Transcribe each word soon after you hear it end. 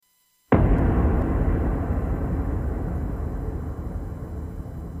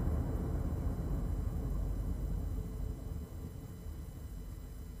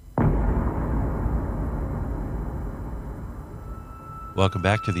Welcome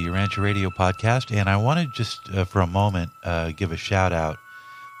back to the Urantia Radio podcast, and I want to just for a moment give a shout out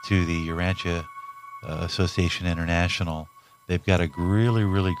to the Urantia Association International. They've got a really,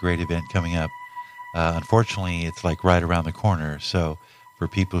 really great event coming up. Unfortunately, it's like right around the corner, so for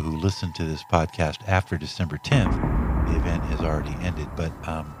people who listen to this podcast after December 10th, the event has already ended, but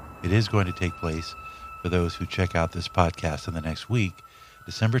it is going to take place for those who check out this podcast in the next week,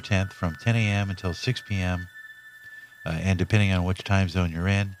 December 10th from 10 a.m. until 6 p.m., and depending on which time zone you're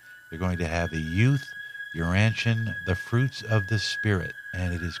in, they're going to have a youth Urantian, The Fruits of the Spirit,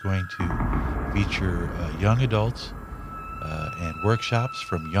 and it is going to feature young adults and workshops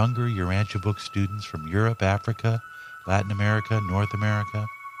from younger Urantia book students from Europe, Africa, Latin America, North America.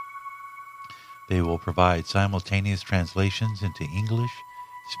 They will provide simultaneous translations into English,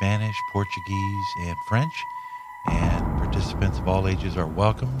 Spanish, Portuguese, and French, and participants of all ages are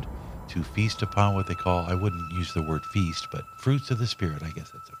welcomed to feast upon what they call, I wouldn't use the word feast, but fruits of the Spirit. I guess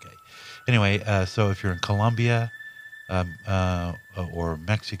that's okay. Anyway, so if you're in Colombia or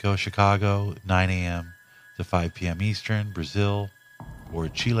Mexico, Chicago, 9 a.m. to 5 p.m. Eastern, Brazil or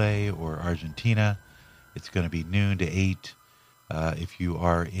Chile or Argentina, it's going to be noon to 8. If you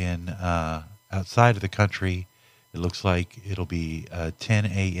are in outside of the country, it looks like it'll be 10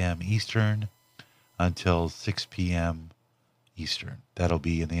 a.m. Eastern until 6 p.m. Eastern. That'll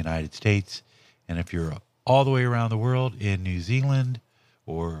be in the United States. And if you're all the way around the world in New Zealand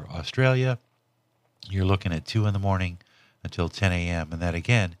or Australia, you're looking at 2 in the morning until 10 a.m. And that,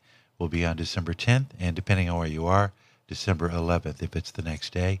 again, will be on December 10th. And depending on where you are, December 11th, if it's the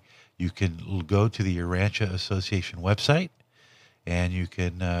next day. You can go to the Urantia Association website, and you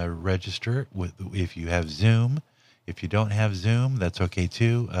can register if you have Zoom. If you don't have Zoom, that's okay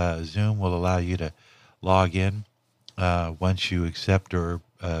too. Zoom will allow you to log in once you accept or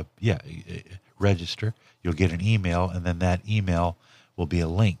register. You'll get an email, and then that email will be a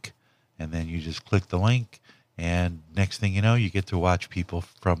link. And then you just click the link, and next thing you know, you get to watch people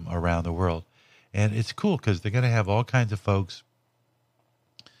from around the world. And it's cool because they're going to have all kinds of folks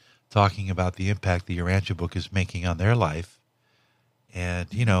talking about the impact the Urantia book is making on their life.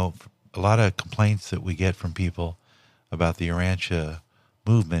 And, you know, a lot of complaints that we get from people about the Urantia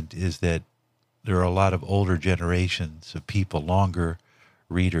movement is that there are a lot of older generations of people, longer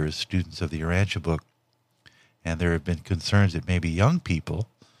readers, students of the Urantia book. And there have been concerns that maybe young people,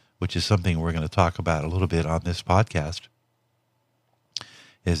 which is something we're going to talk about a little bit on this podcast,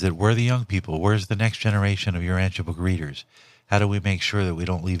 is that we're the young people. Where's the next generation of Urantia book readers? How do we make sure that we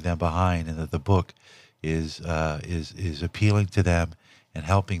don't leave them behind and that the book is appealing to them and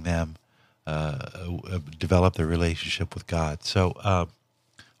helping them develop their relationship with God? So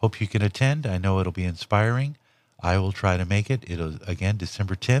hope you can attend. I know it'll be inspiring. I will try to make it. It'll, again,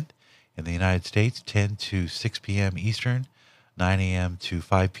 December 10th in the United States, 10 to 6 p.m. Eastern, 9 a.m. to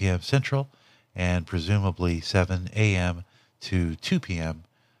 5 p.m. Central, and presumably 7 a.m. to 2 p.m.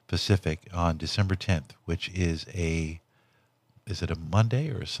 Pacific on December 10th, which is is it a Monday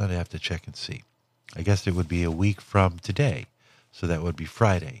or a Sunday? I have to check and see. I guess it would be a week from today. So that would be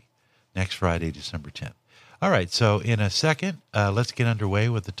Friday, next Friday, December 10th. All right, so in a second, let's get underway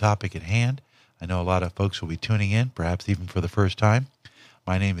with the topic at hand. I know a lot of folks will be tuning in, perhaps even for the first time.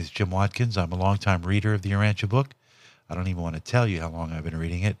 My name is Jim Watkins. I'm a longtime reader of the Urantia book. I don't even want to tell you how long I've been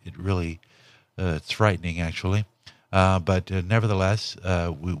reading it. It really, it's frightening, actually. But nevertheless,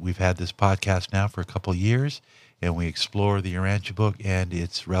 we've had this podcast now for a couple of years, and we explore the Urantia book and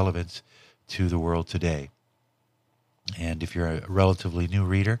its relevance to the world today. And if you're a relatively new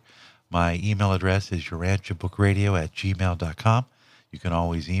reader, my email address is urantiabookradio@gmail.com. You can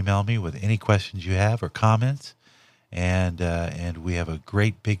always email me with any questions you have or comments. And we have a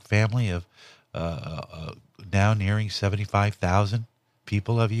great big family of now nearing 75,000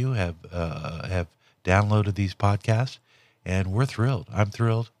 people of you have downloaded these podcasts, and we're thrilled. I'm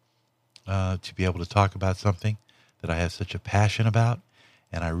thrilled to be able to talk about something that I have such a passion about,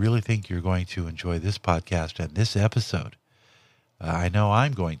 and I really think you're going to enjoy this podcast and this episode. I know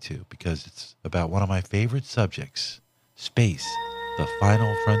I'm going to, because it's about one of my favorite subjects, space, the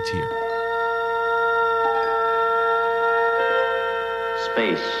final frontier.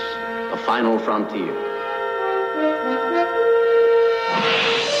 Space, the final frontier.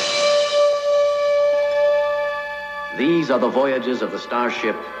 These are the voyages of the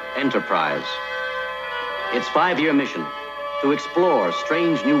starship Enterprise. Its 5-year mission, to explore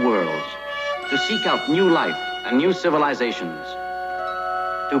strange new worlds, to seek out new life and new civilizations,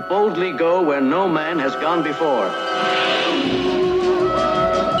 to boldly go where no man has gone before.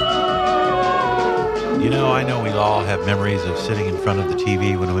 You know, I know we all have memories of sitting in front of the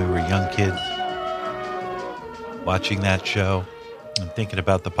TV when we were young kids, watching that show, and thinking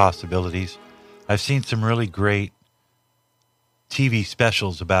about the possibilities. I've seen some really great TV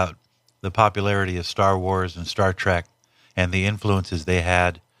specials about the popularity of Star Wars and Star Trek and the influences they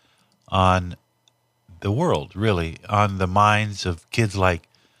had on the world, really, on the minds of kids like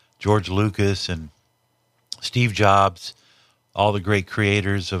George Lucas and Steve Jobs, all the great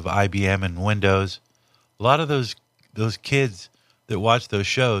creators of IBM and Windows. A lot of those kids that watched those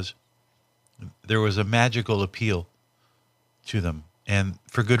shows, there was a magical appeal to them, and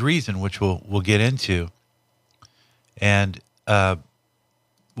for good reason, which we'll get into. And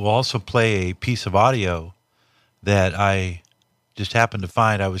we'll also play a piece of audio that I just happened to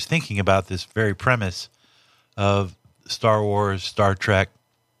find. I was thinking about this very premise of Star Wars, Star Trek,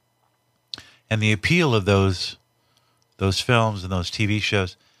 and the appeal of those films and those TV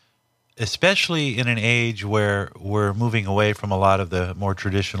shows, especially in an age where we're moving away from a lot of the more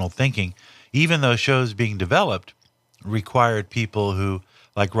traditional thinking. Even those shows being developed required people who,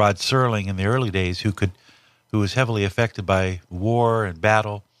 like Rod Serling in the early days, who was heavily affected by war and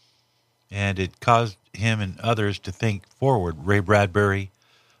battle, and it caused him and others to think forward. Ray Bradbury,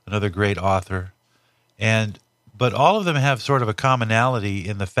 another great author, but all of them have sort of a commonality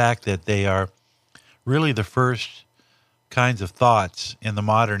in the fact that they are really the first kinds of thoughts in the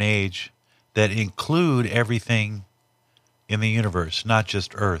modern age that include everything in the universe, not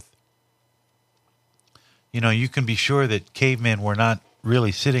just Earth. You know, you can be sure that cavemen were not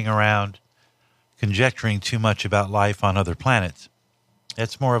really sitting around conjecturing too much about life on other planets.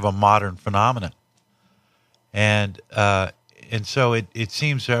 That's more of a modern phenomenon. And so it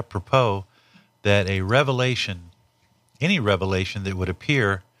seems apropos that a revelation, any revelation that would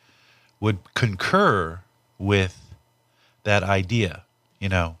appear, would concur with that idea, you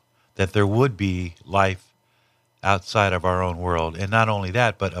know, that there would be life outside of our own world. And not only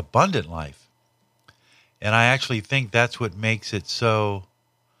that, but abundant life. And I actually think that's what makes it so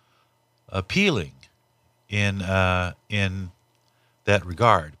appealing in that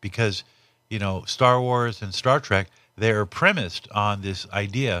regard, because, you know, Star Wars and Star Trek, they are premised on this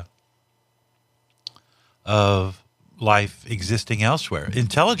idea of life existing elsewhere,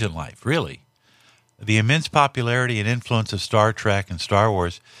 intelligent life, really. The immense popularity and influence of Star Trek and Star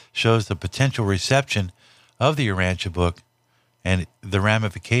Wars shows the potential reception of the Urantia book and the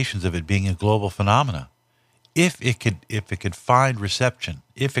ramifications of it being a global phenomena. If it could find reception,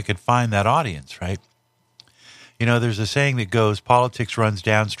 if it could find that audience, right? You know, there's a saying that goes, politics runs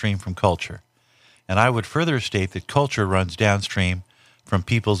downstream from culture. And I would further state that culture runs downstream from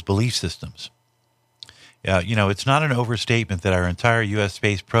people's belief systems. You know, it's not an overstatement that our entire U.S.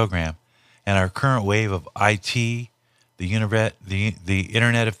 space program and our current wave of IT, the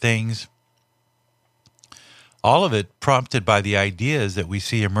Internet of Things, all of it prompted by the ideas that we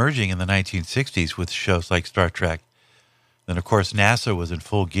see emerging in the 1960s with shows like Star Trek. Then, of course, NASA was in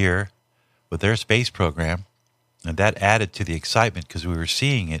full gear with their space program, and that added to the excitement because we were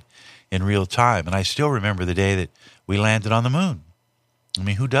seeing it in real time. And I still remember the day that we landed on the moon. I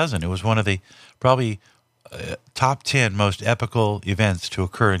mean, who doesn't? It was one of the probably top 10 most epical events to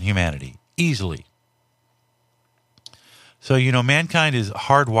occur in humanity, easily. So, you know, mankind is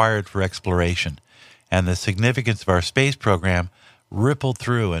hardwired for exploration, and the significance of our space program rippled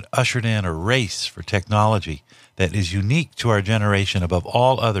through and ushered in a race for technology that is unique to our generation above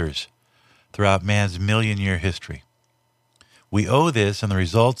all others throughout man's million-year history. We owe this, and the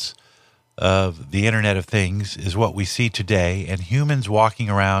results of the Internet of Things is what we see today, and humans walking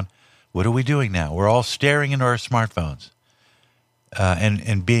around, what are we doing now? We're all staring into our smartphones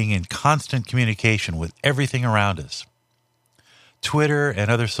and being in constant communication with everything around us. Twitter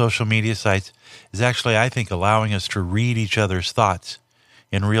and other social media sites is actually, I think, allowing us to read each other's thoughts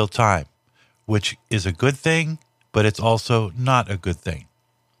in real time, which is a good thing, but it's also not a good thing.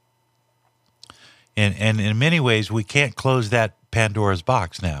 And in many ways, we can't close that Pandora's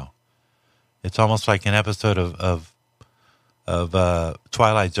box now. It's almost like an episode of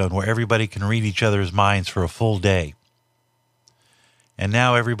Twilight Zone where everybody can read each other's minds for a full day. And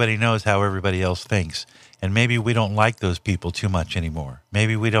now everybody knows how everybody else thinks. And maybe we don't like those people too much anymore.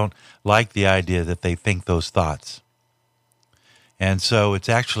 Maybe we don't like the idea that they think those thoughts. And so it's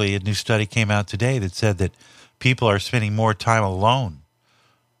actually, a new study came out today that said that people are spending more time alone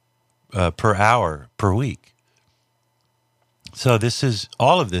per hour, per week. So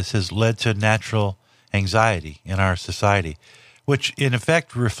all of this has led to natural anxiety in our society, which in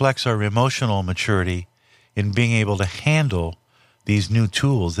effect reflects our emotional maturity in being able to handle these new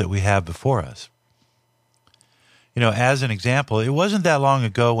tools that we have before us. You know, as an example, it wasn't that long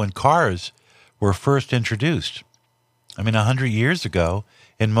ago when cars were first introduced. I mean, 100 years ago,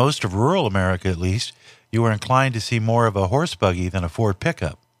 in most of rural America at least, you were inclined to see more of a horse buggy than a Ford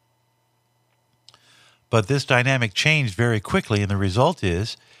pickup. But this dynamic changed very quickly, and the result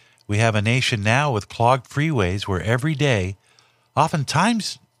is we have a nation now with clogged freeways where every day,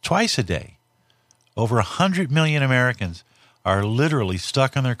 oftentimes twice a day, over 100 million Americans are literally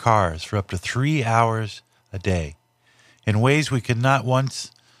stuck in their cars for up to 3 hours a day. In ways we could not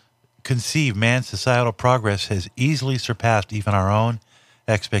once conceive, man's societal progress has easily surpassed even our own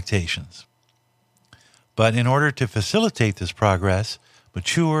expectations. But in order to facilitate this progress,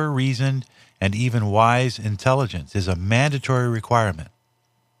 mature, reasoned, and even wise intelligence is a mandatory requirement.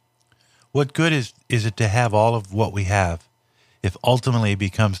 What good is it to have all of what we have if ultimately it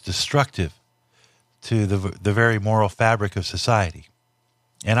becomes destructive to the very moral fabric of society?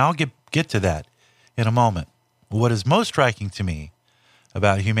 And I'll get to that in a moment. What is most striking to me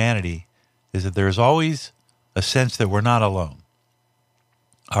about humanity is that there is always a sense that we're not alone.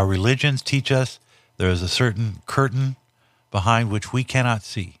 Our religions teach us there is a certain curtain behind which we cannot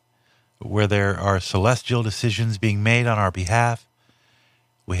see, where there are celestial decisions being made on our behalf.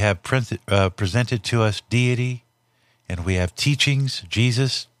 We have presented to us deity, and we have teachings.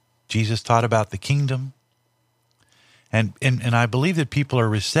 Jesus taught about the kingdom. And I believe that people are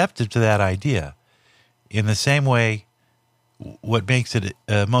receptive to that idea in the same way what makes it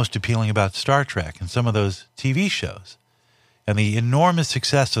most appealing about Star Trek and some of those TV shows and the enormous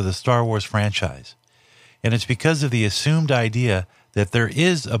success of the Star Wars franchise. And it's because of the assumed idea that there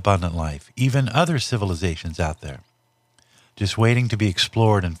is abundant life, even other civilizations out there, just waiting to be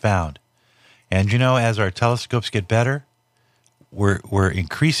explored and found. And as our telescopes get better, we're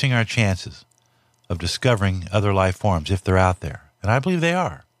increasing our chances of discovering other life forms if they're out there. And I believe they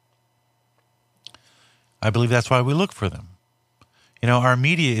are. I believe that's why we look for them. Our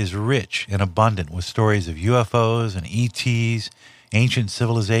media is rich and abundant with stories of UFOs and ETs, ancient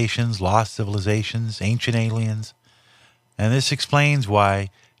civilizations, lost civilizations, ancient aliens. And this explains why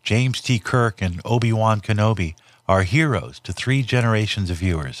James T. Kirk and Obi-Wan Kenobi are heroes to 3 generations of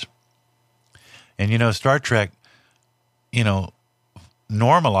viewers. And Star Trek,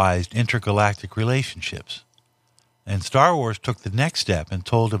 normalized intergalactic relationships. And Star Wars took the next step and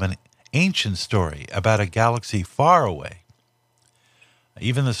told them an ancient story about a galaxy far away.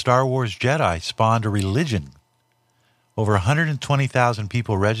 Even the Star Wars Jedi spawned a religion. Over 120,000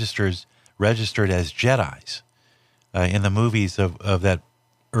 people registered as Jedis in the movies of that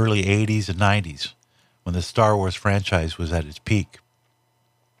early 80s and 90s when the Star Wars franchise was at its peak.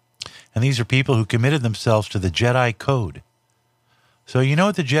 And these are people who committed themselves to the Jedi Code. So you know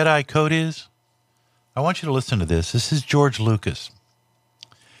what the Jedi Code is? I want you to listen to this. This is George Lucas.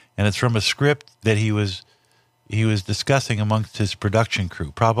 And it's from a script that he was discussing amongst his production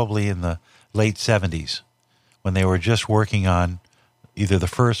crew, probably in the late 70s, when they were just working on either the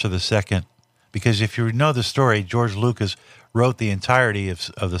first or the second. Because if you know the story, George Lucas wrote the entirety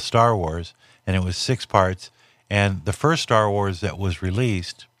of the Star Wars, and it was 6 parts. And the first Star Wars that was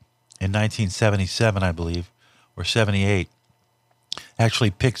released in 1977, I believe, or 78,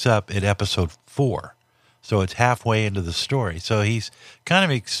 actually picks up at episode 4. So it's halfway into the story. So he's kind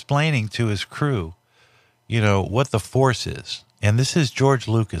of explaining to his crew, what the Force is. And this is George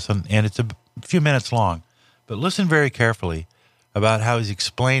Lucas, and it's a few minutes long. But listen very carefully about how he's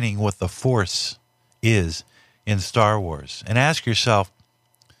explaining what the Force is in Star Wars. And ask yourself,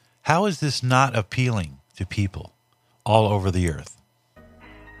 how is this not appealing to people all over the earth?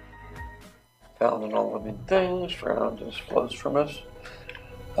 Found in all living things, surrounds us, flows from us,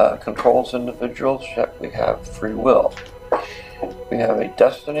 controls individuals, yet we have free will. We have a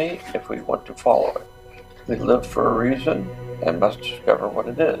destiny if we want to follow it. We live for a reason and must discover what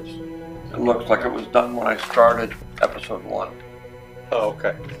it is. It looks like it was done when I started episode 1. Oh,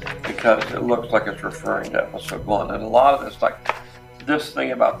 okay. Because it looks like it's referring to episode 1. And a lot of this, like this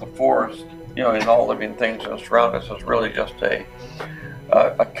thing about the Force, in all living things that surround us, is really just a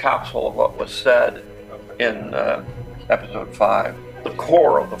capsule of what was said in episode 5. The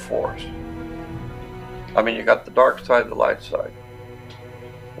core of the Force. I mean, you got the dark side, the light side.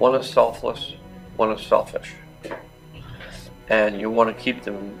 One is selfless, one is selfish. And you want to keep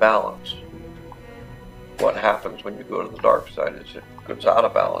them in balance. What happens when you go to the dark side is it goes out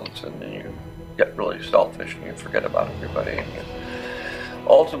of balance, and then you get really selfish and you forget about everybody, and you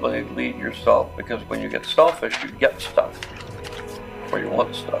ultimately lead yourself, because when you get selfish, you get stuff, or you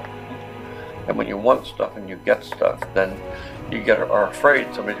want stuff. And when you want stuff and you get stuff, then you are afraid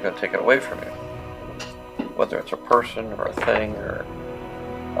somebody's going to take it away from you. Whether it's a person or a thing or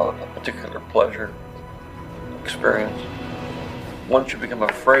a particular pleasure, experience. Once you become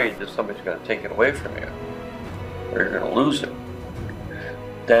afraid that somebody's going to take it away from you, or you're going to lose it,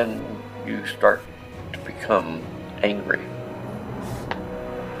 then you start to become angry,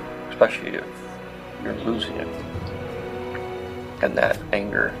 especially if you're losing it. And that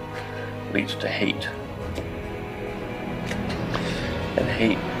anger leads to hate. And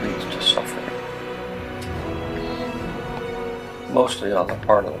hate leads to suffering. Mostly on the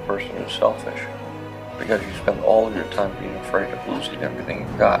part of the person who's selfish, because you spend all of your time being afraid of losing everything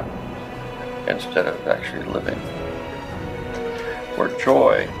you've got instead of actually living. Where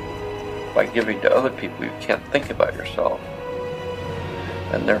joy, by giving to other people, you can't think about yourself,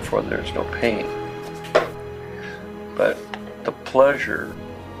 and therefore there's no pain. But the pleasure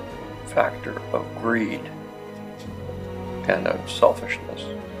factor of greed and of selfishness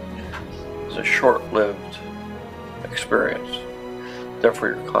is a short-lived experience. Therefore,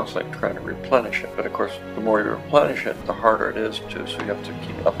 you're constantly trying to replenish it. But of course, the more you replenish it, the harder it is to, so you have to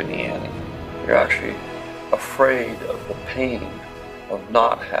keep upping the ante. You're actually afraid of the pain of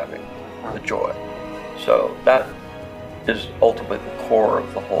not having the joy. So that is ultimately the core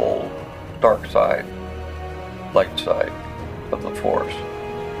of the whole dark side, light side of the Force.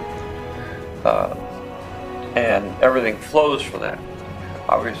 And everything flows from that.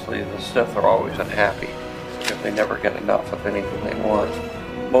 Obviously, the Sith are always unhappy because they never get enough of anything they want.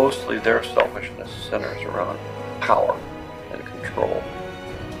 Mostly their selfishness centers around power and control.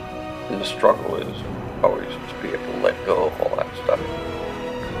 And the struggle is always to be able to let go of all that stuff.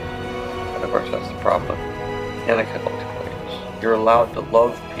 And of course, that's the problem Anakin ultimately is. You're allowed to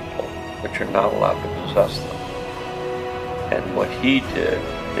love people, but you're not allowed to possess them. And what he did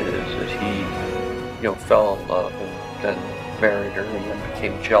is that he fell in love and then married her and then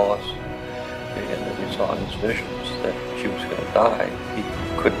became jealous. And then he saw in his visions that she was going to die. He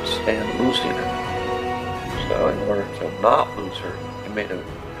couldn't stand losing her. So in order to not lose her, he made a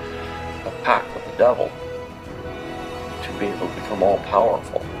pact with the devil to be able to become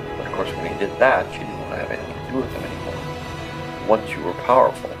all-powerful. But of course, when he did that, she didn't want to have anything to do with him anymore. Once you were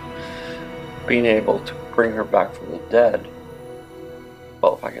powerful, being able to bring her back from the dead,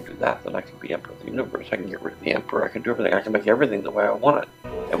 well, if I can do that, then I can be Emperor of the Universe. I can get rid of the Emperor. I can do everything. I can make everything the way I want it.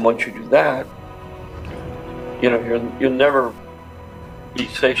 And once you do that, you'll never be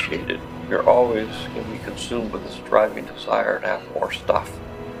satiated. You're always going to be consumed with this driving desire to have more stuff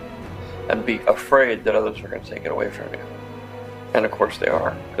and be afraid that others are going to take it away from you. And of course they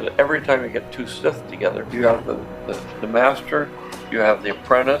are. Because every time you get two Sith together, you have the master, you have the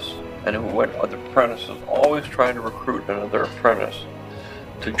apprentice, and the apprentice is always trying to recruit another apprentice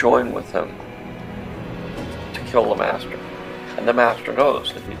to join with him to kill the master. And the master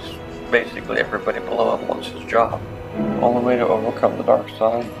knows that he's basically everybody below him wants his job. The only way to overcome the dark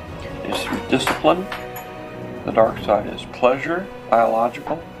side is through discipline. The dark side is pleasure,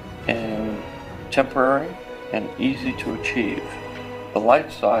 biological, and temporary, and easy to achieve. The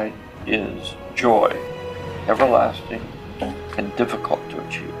light side is joy, everlasting, and difficult to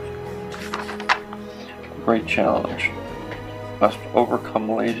achieve. A great challenge. Must overcome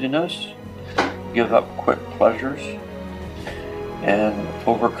laziness, give up quick pleasures, and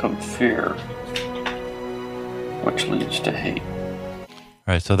overcome fear, which leads to hate. All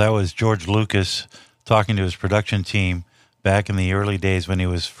right, so that was George Lucas talking to his production team back in the early days when he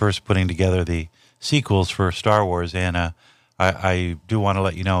was first putting together the sequels for Star Wars. And I do want to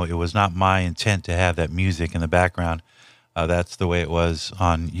let you know it was not my intent to have that music in the background. That's the way it was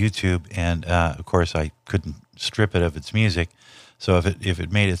on YouTube, and of course I couldn't strip it of its music. So if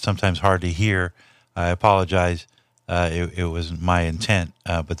it made it sometimes hard to hear, I apologize. It wasn't my intent,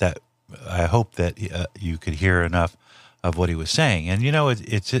 but that I hope that you could hear enough of what he was saying. And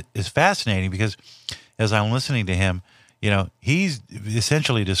it's fascinating because as I'm listening to him, he's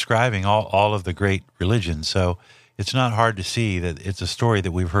essentially describing all of the great religions. So it's not hard to see that it's a story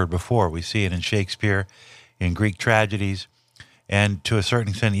that we've heard before. We see it in Shakespeare, in Greek tragedies, and to a certain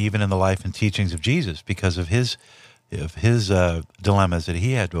extent even in the life and teachings of Jesus because of his dilemmas that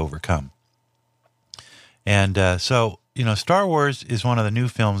he had to overcome. And so Star Wars is one of the new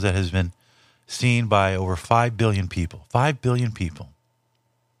films that has been seen by over 5 billion people. 5 billion people.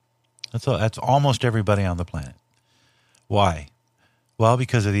 That's almost everybody on the planet. Why? Well,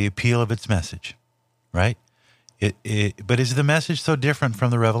 because of the appeal of its message, right? But is the message so different from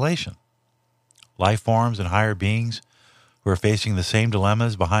the revelation? Life forms and higher beings who are facing the same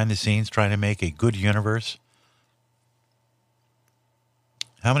dilemmas behind the scenes trying to make a good universe.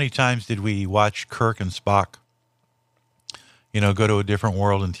 How many times did we watch Kirk and Spock, go to a different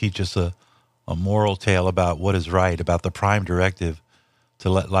world and teach us a moral tale about what is right, about the prime directive to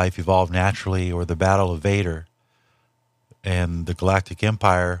let life evolve naturally, or the Battle of Vader and the Galactic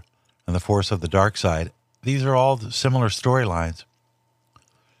Empire and the force of the dark side? These are all similar storylines.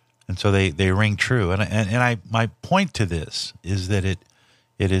 And so they ring true. And my point to this is that it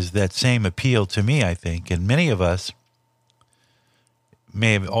is that same appeal to me, I think. And many of us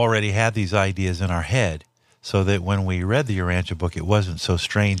may have already had these ideas in our head, so that when we read the Urantia book, it wasn't so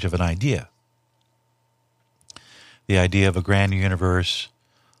strange of an idea. The idea of a grand universe,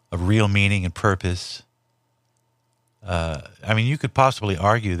 of real meaning and purpose. I mean, you could possibly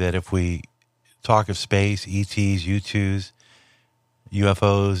argue that if we talk of space, ETs, U2s,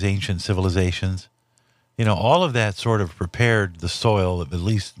 UFOs, ancient civilizations, all of that sort of prepared the soil, at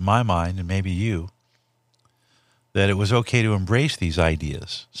least my mind, and maybe you, that it was okay to embrace these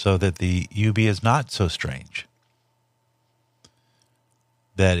ideas so that the UB is not so strange.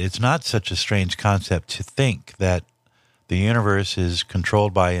 That it's not such a strange concept to think that the universe is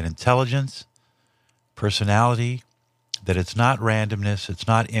controlled by an intelligence, personality, that it's not randomness, it's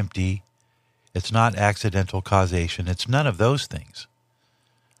not empty, it's not accidental causation, it's none of those things.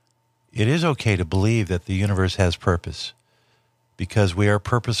 It is okay to believe that the universe has purpose because we are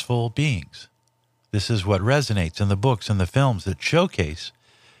purposeful beings. This is what resonates in the books and the films that showcase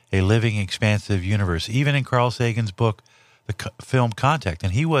a living, expansive universe. Even in Carl Sagan's book, the film Contact,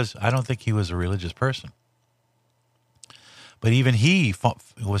 and I don't think he was a religious person, but even he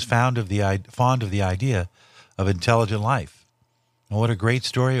was fond of the idea of intelligent life. And what a great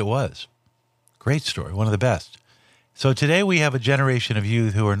story it was. Great story, one of the best. So today we have a generation of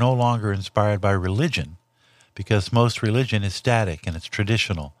youth who are no longer inspired by religion, because most religion is static and it's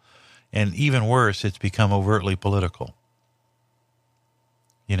traditional. And even worse, it's become overtly political.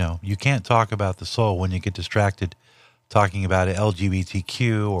 You can't talk about the soul when you get distracted talking about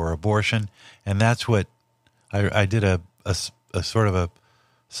LGBTQ or abortion. And that's what I did a sort of a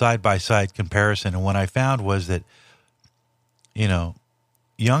side-by-side comparison. And what I found was that,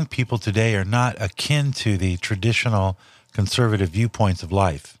 young people today are not akin to the traditional conservative viewpoints of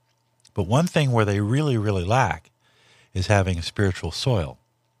life. But one thing where they really, really lack is having a spiritual soil.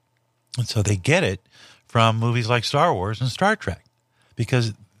 And so they get it from movies like Star Wars and Star Trek,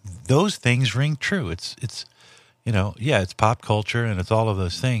 because those things ring true. It's it's pop culture and it's all of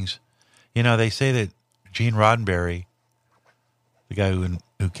those things. They say that Gene Roddenberry, the guy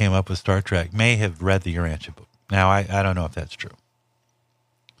who came up with Star Trek, may have read the Urantia book. Now, I don't know if that's true.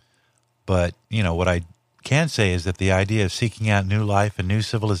 But, what I can say is that the idea of seeking out new life and new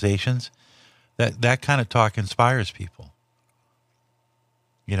civilizations, that kind of talk inspires people.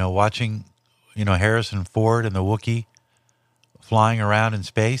 Watching, Harrison Ford and the Wookiee flying around in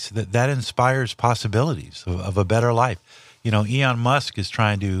space, that inspires possibilities of a better life. Elon Musk is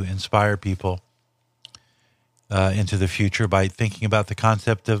trying to inspire people into the future by thinking about the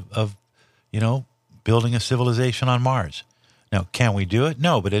concept of building a civilization on Mars. Now, can we do it?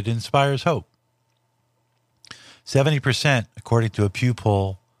 No, but it inspires hope. 70%, according to a Pew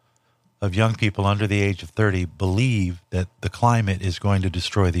poll, of young people under the age of 30 believe that the climate is going to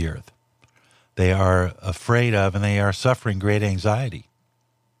destroy the earth. They are afraid of and they are suffering great anxiety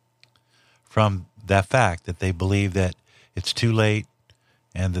from that fact that they believe that it's too late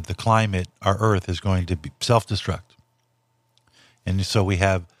and that the climate, our earth, is going to be self-destruct. And so we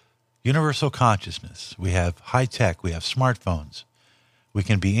have universal consciousness, we have high tech, we have smartphones. We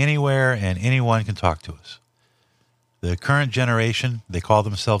can be anywhere and anyone can talk to us. The current generation, they call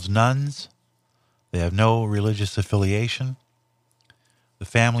themselves nuns. They have no religious affiliation. The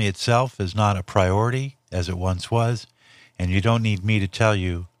family itself is not a priority as it once was. And you don't need me to tell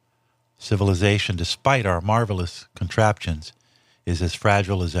you civilization, despite our marvelous contraptions, is as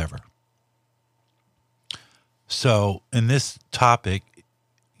fragile as ever. So in this topic,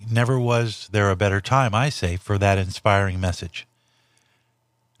 never was there a better time, I say, for that inspiring message.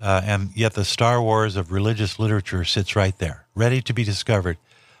 And yet the Star Wars of religious literature sits right there, ready to be discovered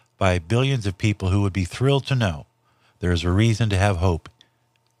by billions of people who would be thrilled to know there is a reason to have hope,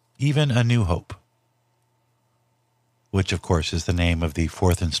 even a new hope, which, of course, is the name of the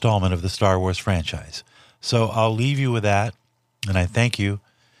fourth installment of the Star Wars franchise. So I'll leave you with that, and I thank you,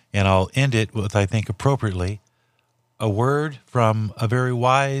 and I'll end it with, I think appropriately, a word from a very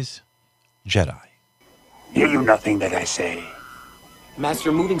wise Jedi. Hear you nothing that I say?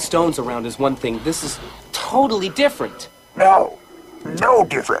 Master, moving stones around is one thing. This is totally different. No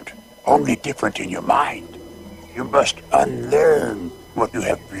different. Only different in your mind. You must unlearn what you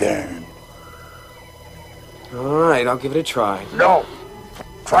have learned. All right, I'll give it a try. No,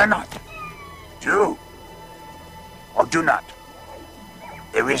 try not. Do or do not.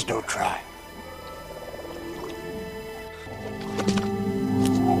 There is no try.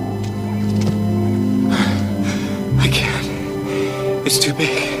 I can't. It's too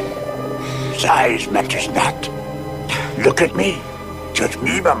big. Size matters not. Look at me. judge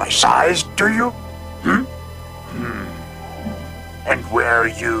me by my size, do you? And where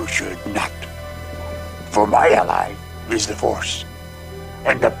you should not. For my ally is the Force,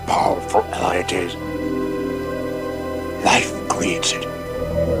 and a powerful ally it is. Life creates it,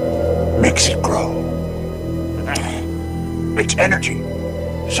 makes it grow. Its energy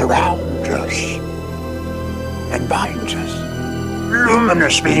surrounds us and binds us.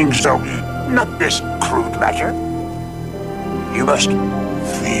 Luminous beings, though, not this crude matter. You must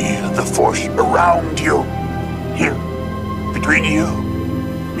feel the Force around you, here, between you,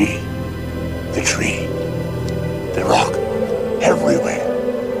 me, the tree, the rock, everywhere.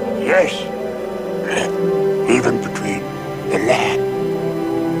 Yes, even between the land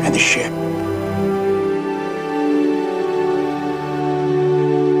and the ship.